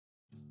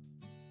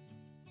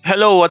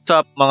Hello, what's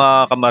up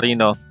mga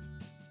kamarino?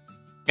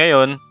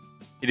 Ngayon,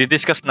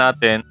 i-discuss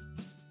natin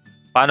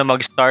paano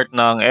mag-start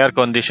ng air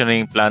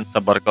conditioning plant sa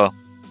barko.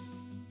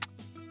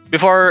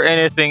 Before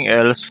anything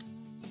else,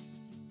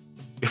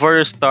 before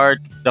you start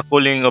the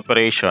cooling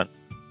operation,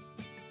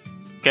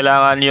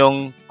 kailangan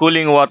yung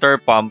cooling water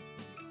pump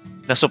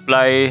na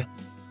supply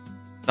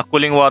na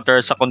cooling water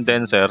sa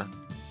condenser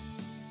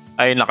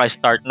ay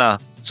naka-start na.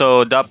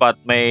 So, dapat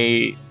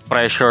may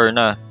pressure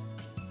na.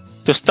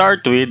 To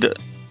start with,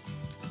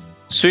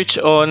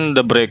 switch on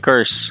the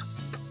breakers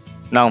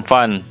ng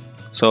fan.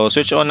 So,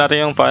 switch on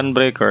natin yung fan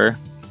breaker.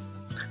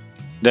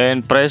 Then,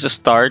 press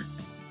start.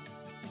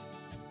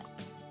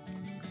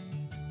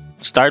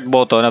 Start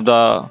button of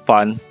the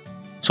fan.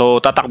 So,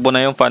 tatakbo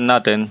na yung fan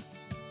natin.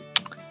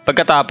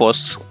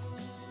 Pagkatapos,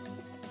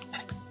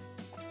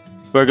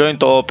 we're going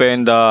to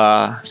open the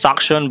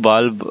suction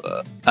valve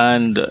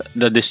and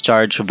the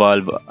discharge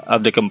valve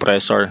of the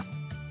compressor.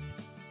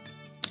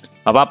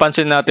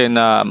 Mapapansin natin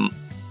na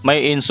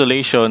may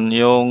insulation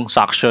yung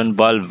suction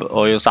valve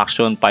o yung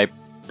suction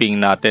piping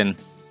natin.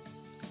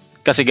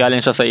 Kasi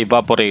galing siya sa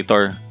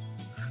evaporator.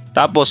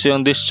 Tapos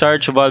yung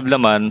discharge valve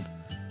naman,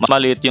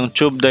 maliit yung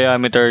tube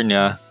diameter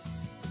niya.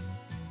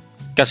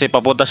 Kasi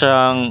papunta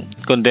siyang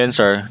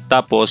condenser.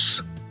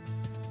 Tapos,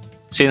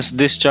 since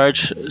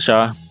discharge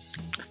siya,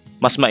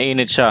 mas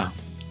mainit siya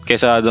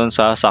kaysa doon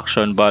sa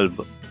suction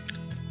valve.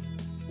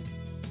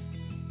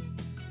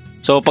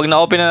 So, pag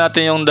na-open na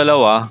natin yung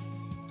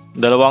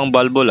dalawang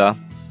valvula,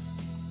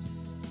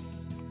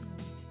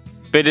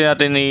 pwede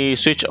natin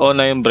i-switch on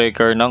na yung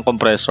breaker ng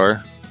compressor.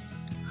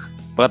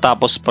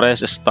 Pagkatapos press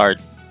start.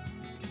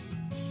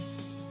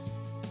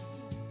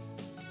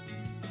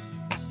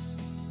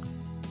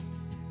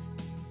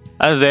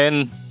 And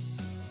then,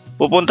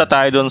 pupunta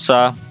tayo dun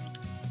sa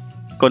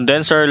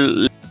condenser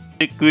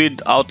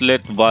liquid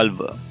outlet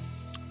valve.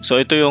 So,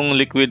 ito yung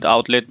liquid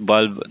outlet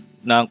valve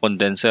ng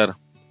condenser.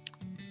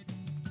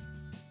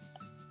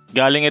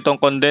 Galing itong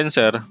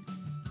condenser.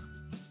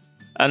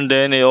 And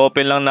then,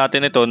 i-open lang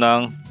natin ito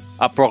ng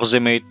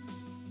approximate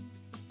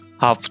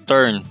half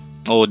turn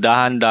o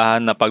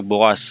dahan-dahan na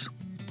pagbukas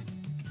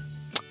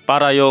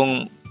para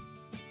yung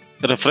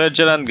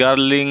refrigerant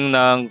galing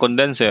ng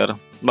condenser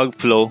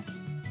mag-flow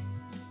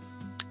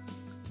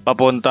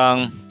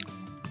papuntang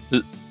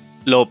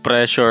low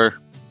pressure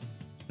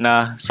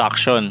na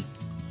suction.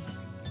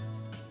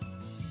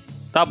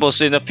 Tapos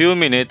in a few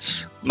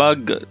minutes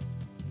mag-trigger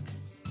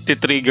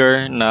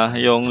na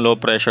yung low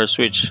pressure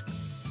switch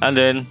and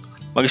then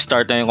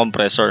mag-start na yung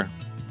compressor.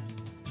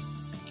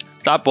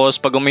 Tapos,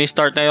 pag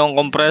umi-start na yung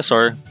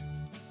compressor,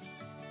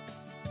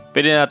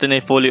 pwede natin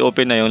i-fully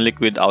open na yung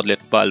liquid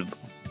outlet valve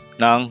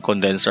ng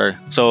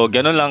condenser. So,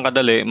 ganun lang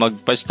kadali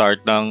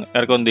magpa-start ng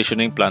air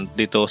conditioning plant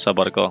dito sa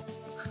barko.